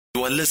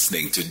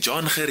listening to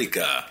John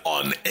Gerika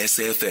on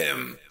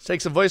SFM.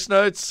 Take some voice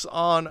notes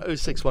on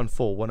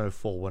 0614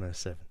 104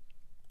 107.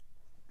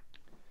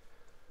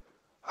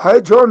 Hi,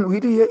 John.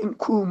 We're here in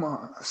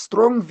Kuma.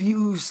 Strong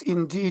views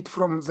indeed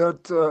from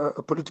that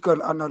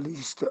political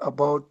analyst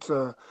about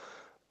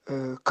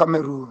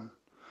Cameroon.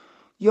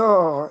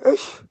 Yeah,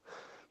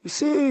 you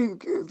see,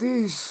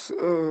 this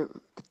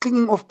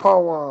clinging of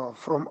power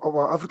from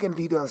our African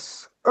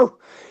leaders. Oh,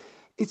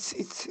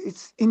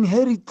 it's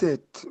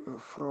inherited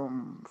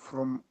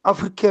from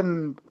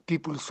African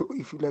people, so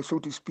if you like, so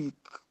to speak.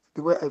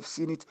 The way I've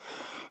seen it,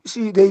 you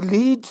see, they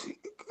lead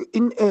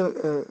in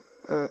a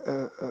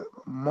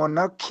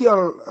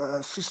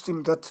monarchical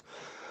system that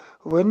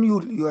when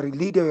you are a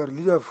leader, you're a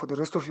leader for the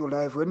rest of your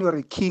life. When you're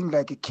a king,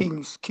 like a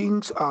kings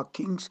are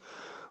kings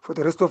for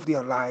the rest of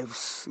their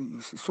lives.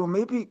 You see. So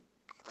maybe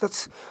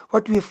that's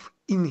what we have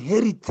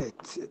inherited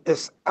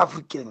as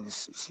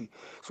Africans. You see.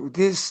 So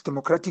this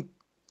democratic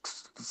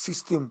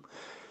system,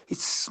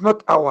 it's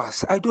not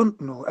ours. I don't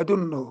know,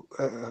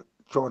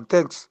 John.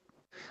 Thanks.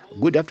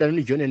 Good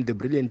afternoon, John, and the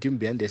brilliant team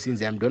behind the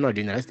scenes. I'm Donald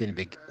in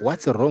Rustenburg.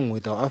 What's wrong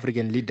with our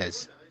African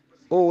leaders?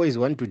 Always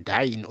want to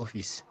die in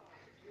office.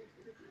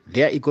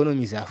 Their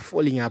economies are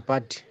falling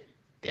apart.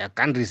 Their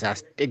countries are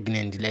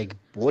stagnant like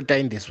water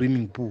in the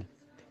swimming pool.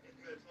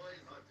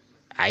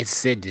 I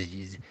said,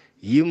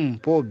 him,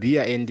 Paul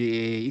Biya, and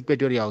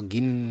Equatorial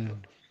Guinea,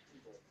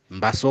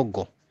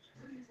 Mbasogo.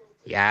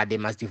 Yeah, they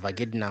must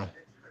forget now.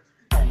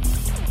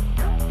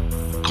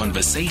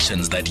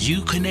 Conversations that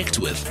you connect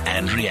with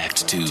and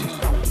react to.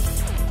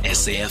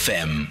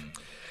 SAFM.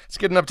 Let's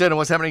get an update on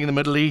what's happening in the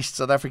Middle East.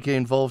 South Africa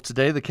involved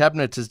today. The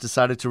Cabinet has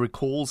decided to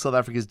recall South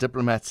Africa's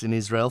diplomats in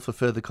Israel for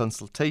further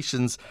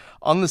consultations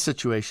on the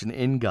situation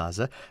in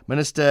Gaza.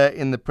 Minister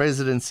in the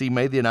Presidency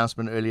made the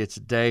announcement earlier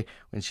today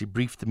when she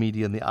briefed the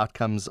media on the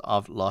outcomes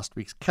of last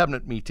week's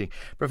Cabinet meeting.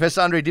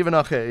 Professor Andre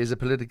Duvenage is a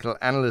political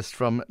analyst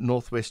from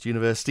Northwest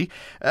University.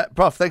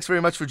 Prof, thanks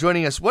very much for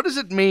joining us. What does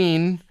it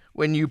mean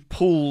when you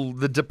pull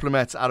the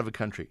diplomats out of a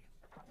country?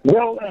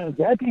 Well,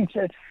 that is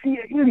a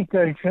clear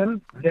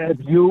indication that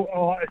you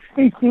are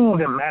assessing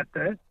the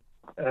matter,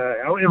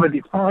 however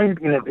defined,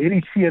 in a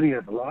very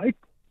serious light,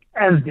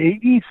 and there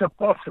is a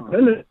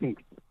possibility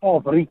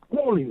of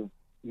recalling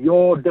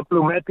your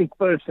diplomatic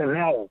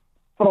personnel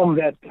from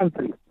that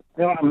country.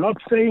 Now, I'm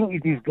not saying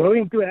it is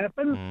going to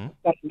happen,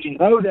 but we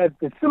know that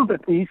the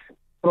sympathies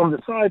from the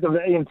side of the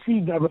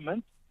ANC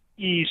government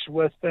is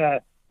with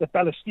the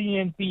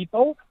Palestinian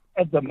people.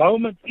 At the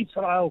moment,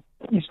 Israel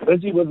is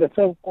busy with the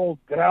so-called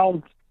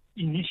ground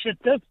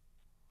initiative,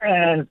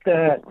 and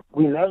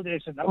we know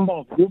there's a number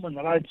of human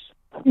rights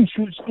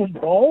issues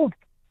involved,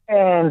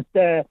 and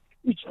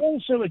it's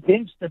also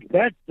against the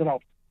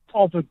backdrop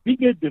of a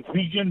bigger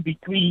division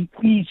between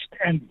East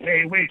and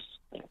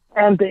West,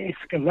 and the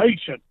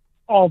escalation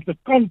of the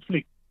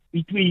conflict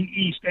between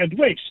East and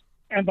West.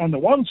 And on the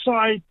one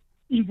side,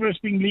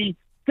 interestingly,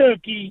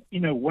 Turkey,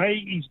 in a way,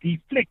 is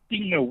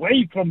deflecting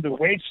away from the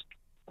West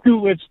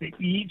towards the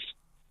East,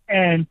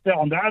 and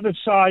on the other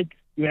side,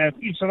 you have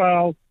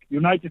Israel,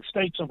 United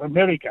States of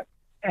America,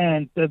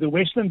 and the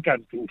Western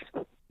countries.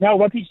 Now,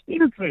 what is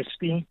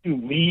interesting to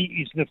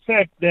me is the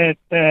fact that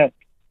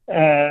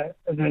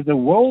the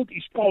world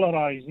is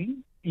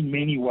polarizing in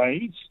many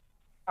ways.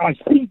 I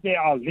think there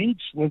are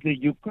links with the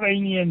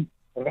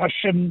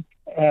Ukrainian-Russian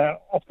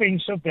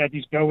offensive that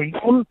is going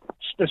on,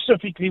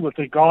 specifically with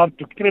regard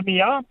to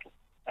Crimea.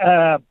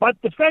 But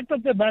the fact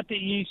of the matter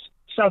is,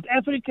 South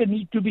Africa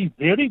needs to be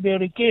very,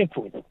 very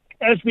careful.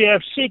 As we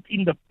have said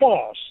in the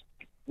past,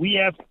 we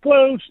have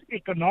close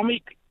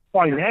economic,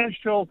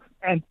 financial,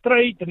 and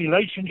trade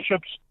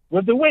relationships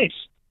with the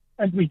West.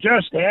 And we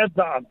just had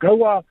the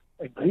AGOA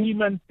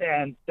agreement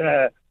and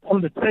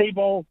on the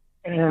table,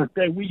 and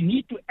we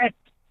need to act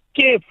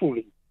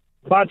carefully.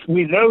 But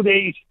we know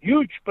there is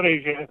huge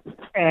pressure,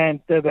 and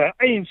the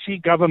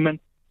ANC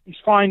government is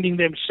finding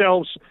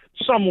themselves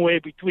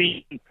somewhere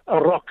between a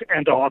rock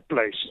and a hard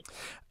place.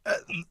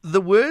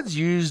 The words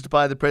used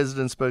by the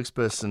president's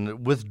spokesperson,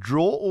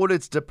 withdraw all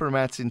its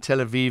diplomats in Tel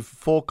Aviv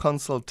for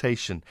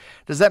consultation.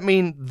 Does that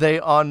mean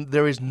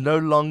there is no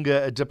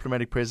longer a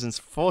diplomatic presence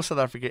for South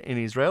Africa in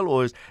Israel,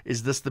 or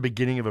is this the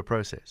beginning of a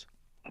process?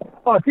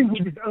 I think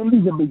it is only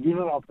the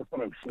beginning of the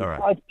process. All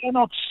right. I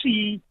cannot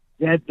see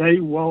that they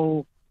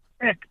will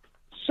act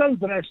so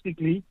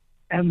drastically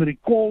and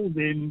recall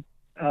them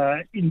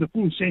in the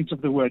full sense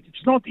of the word.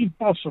 It's not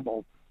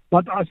impossible,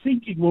 but I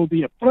think it will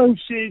be a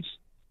process.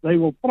 They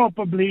will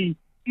probably,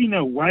 in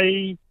a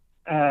way,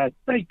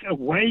 take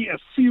away a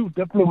few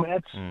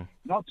diplomats,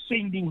 not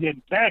sending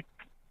them back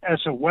as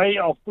a way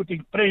of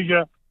putting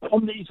pressure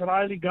on the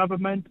Israeli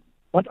government.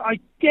 But I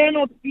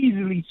cannot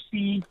easily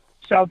see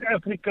South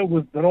Africa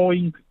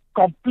withdrawing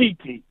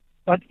completely.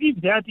 But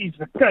if that is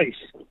the case,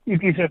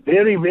 it is a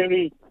very,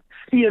 very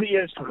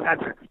serious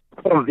matter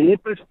from their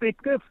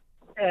perspective.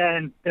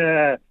 And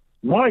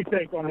my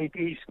take on it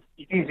is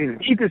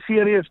indeed a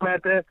serious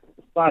matter,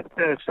 but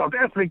South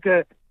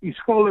Africa is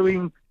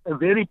following a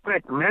very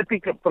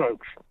pragmatic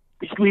approach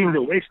between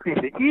the West and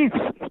the East,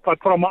 but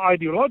from an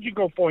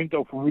ideological point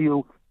of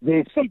view,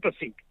 their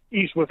sympathy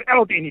is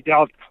without any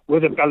doubt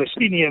with the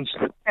Palestinians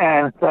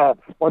and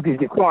what is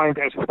defined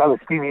as a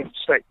Palestinian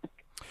state.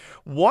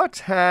 What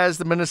has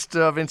the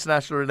Minister of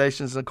International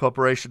Relations and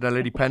Cooperation,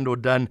 Lady Pandor,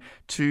 done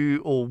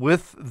to or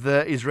with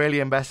the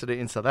Israeli ambassador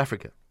in South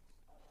Africa?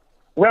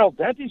 Well,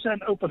 that is an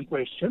open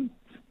question.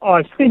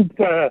 I think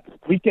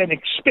we can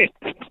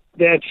expect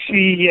that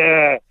she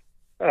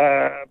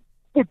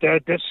put her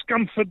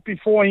discomfort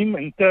before him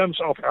in terms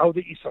of how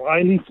the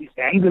Israelis is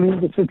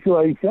handling the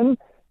situation,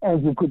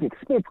 and you could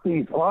expect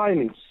the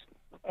Israelis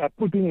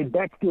putting it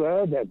back to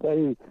her that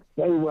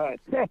they were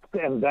attacked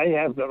and they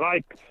have the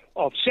right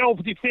of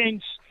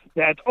self-defense,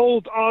 that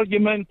old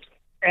argument,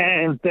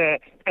 and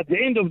at the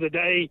end of the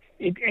day,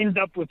 it ended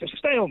up with a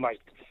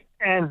stalemate.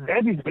 And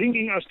that is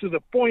bringing us to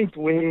the point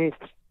where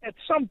at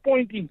some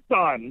point in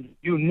time,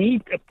 you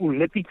need a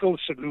political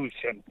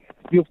solution.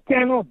 You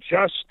cannot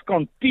just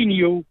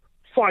continue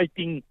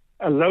fighting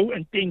a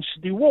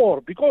low-intensity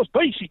war, because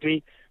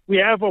basically we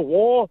have a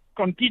war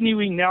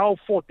continuing now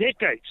for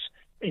decades.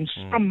 In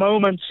some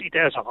moments, it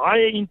has a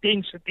higher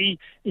intensity.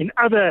 In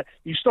other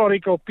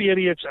historical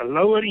periods, a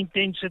lower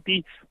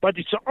intensity. But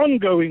it's an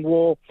ongoing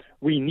war.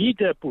 We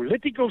need a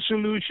political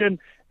solution.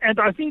 And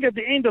I think at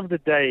the end of the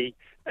day,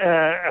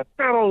 a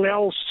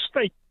parallel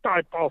state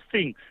type of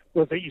thing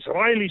with the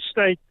Israeli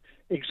state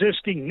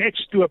existing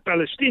next to a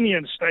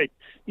Palestinian state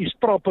is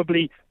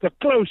probably the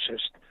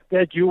closest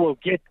that you will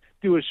get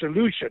to a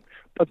solution.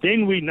 But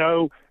then we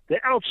know the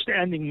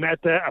outstanding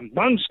matter,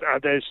 amongst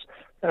others,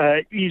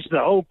 is the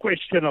whole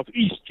question of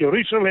East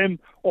Jerusalem,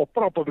 or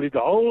probably the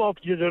whole of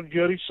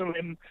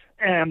Jerusalem,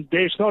 and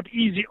there's not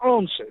easy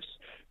answers.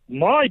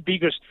 My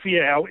biggest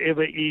fear,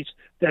 however, is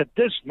that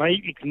this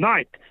may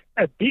ignite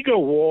a bigger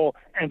war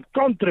and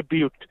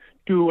contribute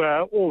to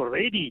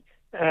already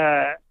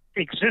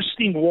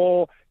existing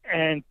war,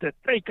 and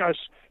take us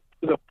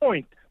to the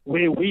point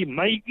where we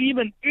may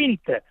even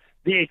enter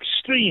the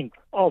extreme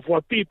of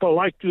what people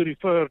like to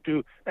refer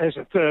to as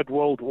a third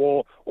world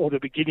war, or the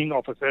beginning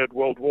of a third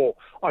world war.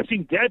 I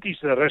think that is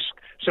the risk.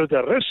 So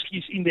the risk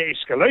is in the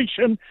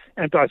escalation,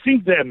 and I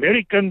think the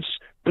Americans,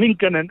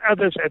 Blinken and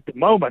others at the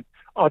moment,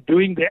 are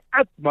doing their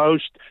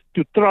utmost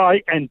to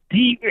try and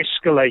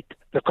de-escalate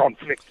the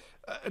conflict.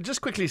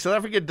 Just quickly, South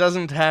Africa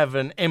doesn't have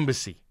an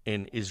embassy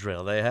in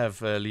Israel. They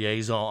have a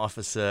liaison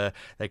officer.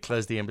 They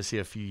closed the embassy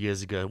a few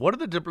years ago. What are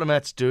the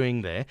diplomats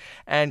doing there?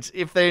 And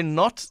if they're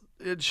not,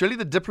 surely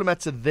the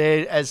diplomats are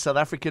there as South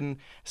Africa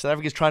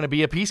is trying to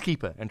be a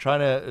peacekeeper and trying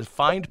to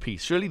find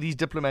peace. Surely these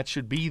diplomats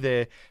should be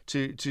there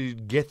to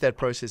get that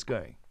process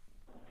going.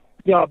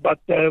 Yeah, but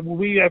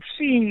we have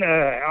seen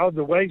how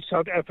the way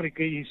South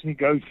Africa is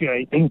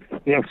negotiating.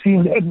 We have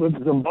seen that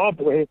with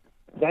Zimbabwe.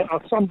 They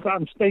are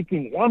sometimes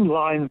taking one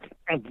line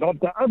and not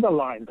the other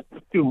line.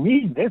 To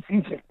me, this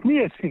is a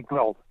clear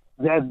signal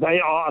that they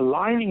are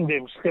aligning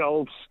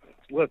themselves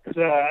with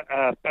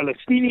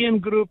Palestinian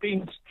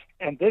groupings,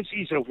 and this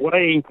is a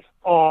way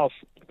of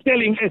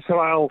telling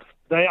Israel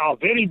they are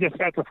very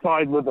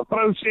dissatisfied with the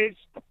process,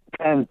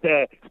 and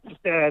their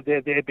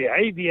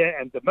behavior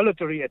and the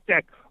military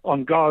attack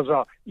on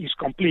Gaza is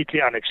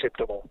completely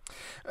unacceptable.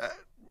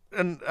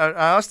 And I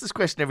ask this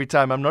question every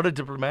time. I'm not a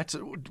diplomat.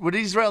 Would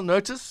Israel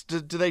notice? Do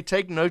they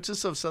take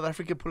notice of South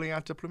Africa pulling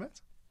out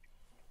diplomats?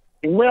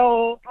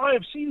 Well, I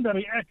have seen the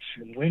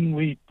reaction when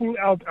we pull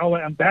out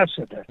our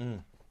ambassador.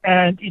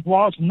 And it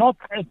was not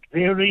a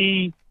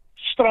very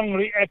strong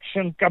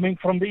reaction coming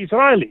from the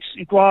Israelis.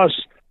 It was,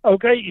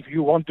 okay, if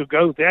you want to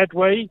go that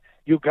way,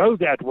 you go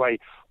that way.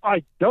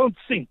 I don't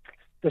think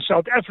the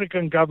South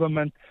African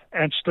government,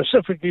 and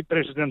specifically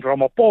President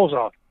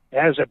Ramaphosa,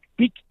 has a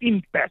big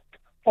impact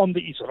on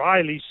the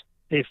Israelis,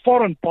 their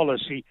foreign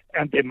policy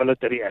and their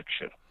military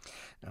action.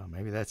 Oh,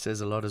 maybe that says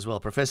a lot as well.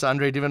 Professor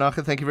Andre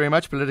Duvenage, thank you very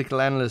much, political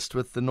analyst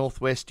with the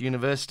Northwest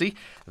University.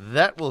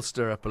 That will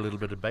stir up a little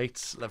bit of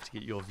debate. Love to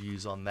get your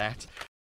views on that.